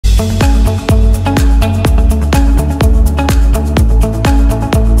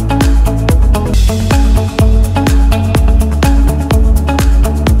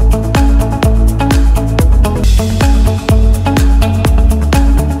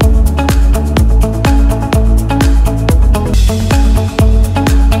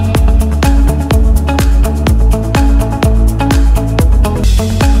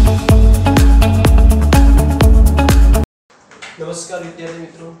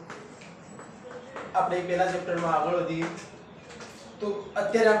આપણે પહેલા ચેપ્ટરમાં આગળ વધીએ તો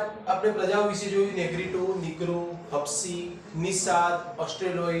અત્યારે આપણે પ્રજાઓ વિશે જોયું નેગ્રીટો, નીગ્રો, હપ્સી, નિષાદ,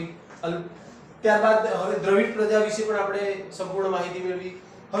 ઓસ્ટ્રેલોઇડ, ત્યારબાદ હવે દ્રવિડ પ્રજા વિશે પણ આપણે સંપૂર્ણ માહિતી મેળવી.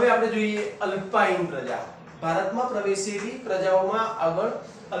 હવે આપણે જોઈએ અલ્પાઇન પ્રજા. ભારતમાં પ્રવેશેલી પ્રજાઓમાં આગળ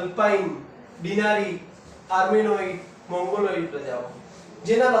અલ્પાઇન, ડિનારી, આર્મેનોઇડ, મોંગોલોઇડ પ્રજાઓ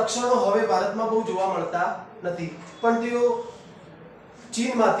જેના લક્ષણો હવે ભારતમાં બહુ જોવા મળતા નથી, પણ તેઓ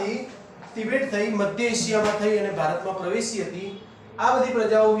ચીનમાંથી તિબેટ થઈ મધ્ય એશિયામાં થઈ અને ભારતમાં પ્રવેશી હતી. આ બધી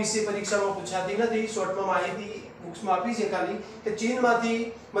પ્રજાઓ વિશે પરીક્ષામાં પૂછાતી નથી. શોર્ટમાં માહિતી બુક્સમાં આપી છે ખાલી કે ચીનમાંથી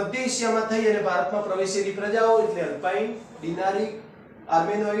મધ્ય એશિયામાં થઈ અને ભારતમાં પ્રવેશેલી પ્રજાઓ એટલે અલ્પાઇન, ડિનારિક,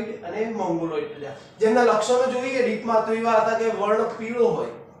 આર્મેનોઇડ અને મોંગોલોઇડ પ્રજા. જેમના લક્ષણો જોઈએ ડીપમાં તો એવા હતા કે વર્ણ પીળો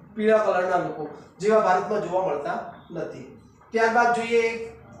હોય, પીળા કલરના લોકો જેવા ભારતમાં જોવા મળતા નથી. ત્યારબાદ જોઈએ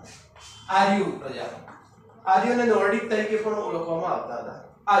આર્યો પ્રજા. આર્યોને નોર્ડિક તરીકે પણ ઓળખવામાં આવતા હતા.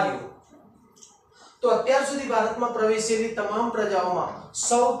 આર્યો તો અત્યાર સુધી ભારતમાં પ્રવેશેલી તમામ પ્રજાઓમાં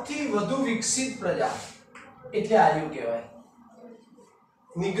સૌથી વધુ વિકસિત પ્રજા એટલે આર્યો કહેવાય.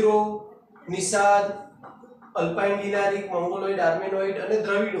 નીગ્રો, નિષાદ, અલ્પાઇન, ડિનારિક, મોંગોલોઇડ, આર્મેનોઇડ અને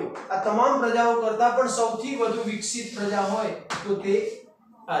દ્રવિડો આ તમામ પ્રજાઓ કરતાં પણ સૌથી વધુ વિકસિત પ્રજા હોય તો તે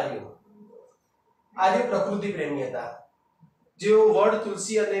આર્યો. આર્ય પ્રકૃતિ પ્રેમી હતા. જેઓ વડ,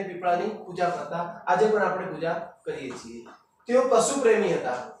 તુલસી અને પીપળાની પૂજા કરતા. આજે પણ આપણે પૂજા કરીએ છીએ. તેઓ પશુ પ્રેમી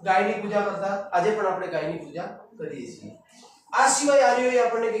હતા. ગાયની પૂજા કરતા. આજે પણ આપણે ગાયની પૂજા કરીએ છીએ. આ સિવાય આર્યોએ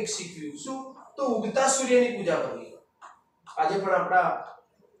આપણને કંઈક શીખ્યું. શું? તો ઉગતા સૂર્યની પૂજા કરવી. આજે પણ આપણા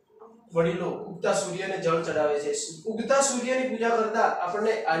વડીલો ઉગતા સૂર્યને જળ ચડાવે છે. ઉગતા સૂર્યની પૂજા કરતા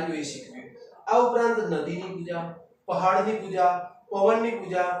આપણને આર્યોએ શીખ્યું. આ ઉપરાંત નદીની પૂજા, પહાડની પૂજા, પવનની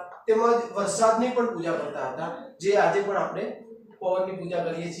પૂજા તેમજ વરસાદની પણ પૂજા કરતા હતા. જે આજે પણ આપણે પવનની પૂજા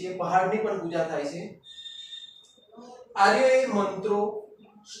કરીએ છીએ, પહાડની પણ પૂજા થાય છે. આર્યોએ મંત્રો,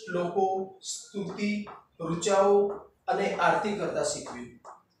 શ્લોકો, સ્તુતિ, ઋચાઓ અને આરતી કરતા શીખવ્યું.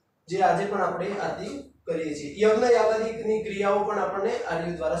 જે આજે પણ આપણે આરતી કરીએ છીએ. યજ્ઞ યાગાદિની ક્રિયાઓ પણ આપણને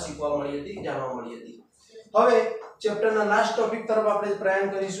આર્યો દ્વારા શીખવા મળી હતી, જાણવા મળી હતી. હવે ચેપ્ટરના લાસ્ટ ટોપિક તરફ આપણે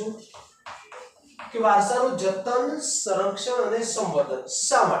પ્રયાણ કરીશું કે વારસાનું જતન, સંરક્ષણ અને સંવર્ધન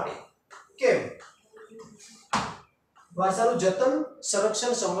શા માટે, કેમ? વારસાનું જતન,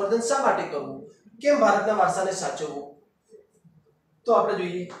 સંરક્ષણ, સંવર્ધન શા માટે કરવું? કેમ ભારતના વારસાને સાચવવું? તો આપણે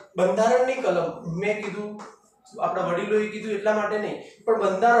જોઈએ બંધારણની કલમ. મેં કીધું, આપણા વડીલોએ કીધું એટલા માટે નહીં, પણ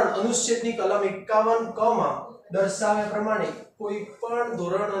બંધારણ અનુચ્છેદની કલમ 51 ક માં દર્શાવ્યા પ્રમાણે કોઈ પણ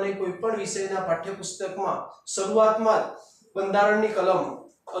ધોરણ અને કોઈ પણ વિષયના પાઠ્યપુસ્તકમાં શરૂઆતમાં જ બંધારણની કલમ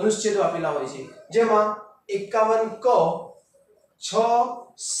અનુચ્છેદો આપેલા હોય છે. જેમાં 51 ક 6,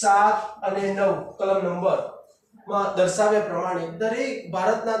 7 અને 9 કલમ નંબરમાં દર્શાવ્યા પ્રમાણે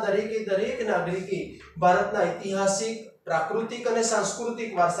ભારતના દરેક નાગરિકે ભારતના ઐતિહાસિક, પ્રાકૃતિક અને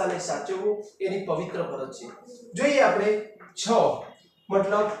સાંસ્કૃતિક વારસાને સાચવવું એની પવિત્ર ફરજ છે. જોઈએ આપણે 6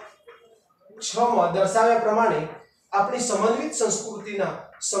 મતલબ 6 માં દર્શાવ્યા પ્રમાણે આપણી સમન્વિત સંસ્કૃતિના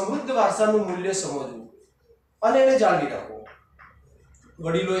સમૃદ્ધ વારસાનું મૂલ્ય સમજવું અને એને જાળવી રાખવું.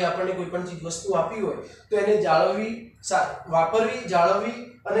 વડીલોએ આપણને કોઈ પણ ચીજ વસ્તુ આપી હોય તો એને જાળવવી, વાપરવી, જાળવવી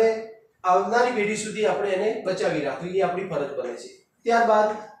અને આવનારી પેઢી સુધી આપણે એને બચાવી રાખવી એ આપણી ફરજ બને છે. ત્યારબાદ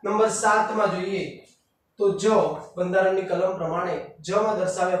નંબર 7 માં જોઈએ તો બંધારણની કલમ પ્રમાણે માં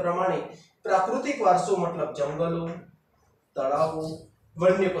દર્શાવ્યા પ્રમાણે પ્રાકૃતિક વારસો મતલબ જંગલો, તળાવો,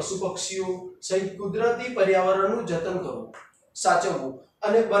 વન્ય પશુ પક્ષીઓ સહિત કુદરતી પર્યાવરણનું જતન કરવું, સાચવવું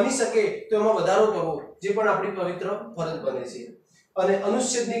અને બની શકે તો એમાં વધારો કરવો જે પણ આપણી પવિત્ર ફરજ બને છે. અને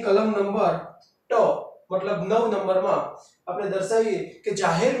અનુચ્છેદની કલમ નંબર ટ મતલબ 9 નંબરમાં આપણે દર્શાવીએ કે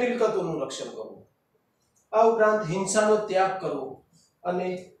જાહેર મિલકતોનું રક્ષણ કરવું. આ ઉપરાંત હિંસાનો ત્યાગ કરવો અને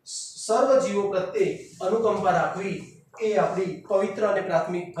સર્વ જીવો પ્રત્યે અનુકંપા રાખવી એ આપણી પવિત્ર અને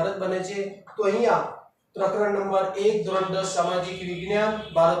પ્રાથમિક ફરજ બને છે. તો અહીંયા પ્રકરણ નંબર 1 ધોરણ 10 સામાજિક વિજ્ઞાન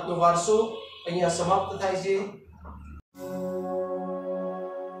ભારતનો વારસો અહીંયા સમાપ્ત થાય છે.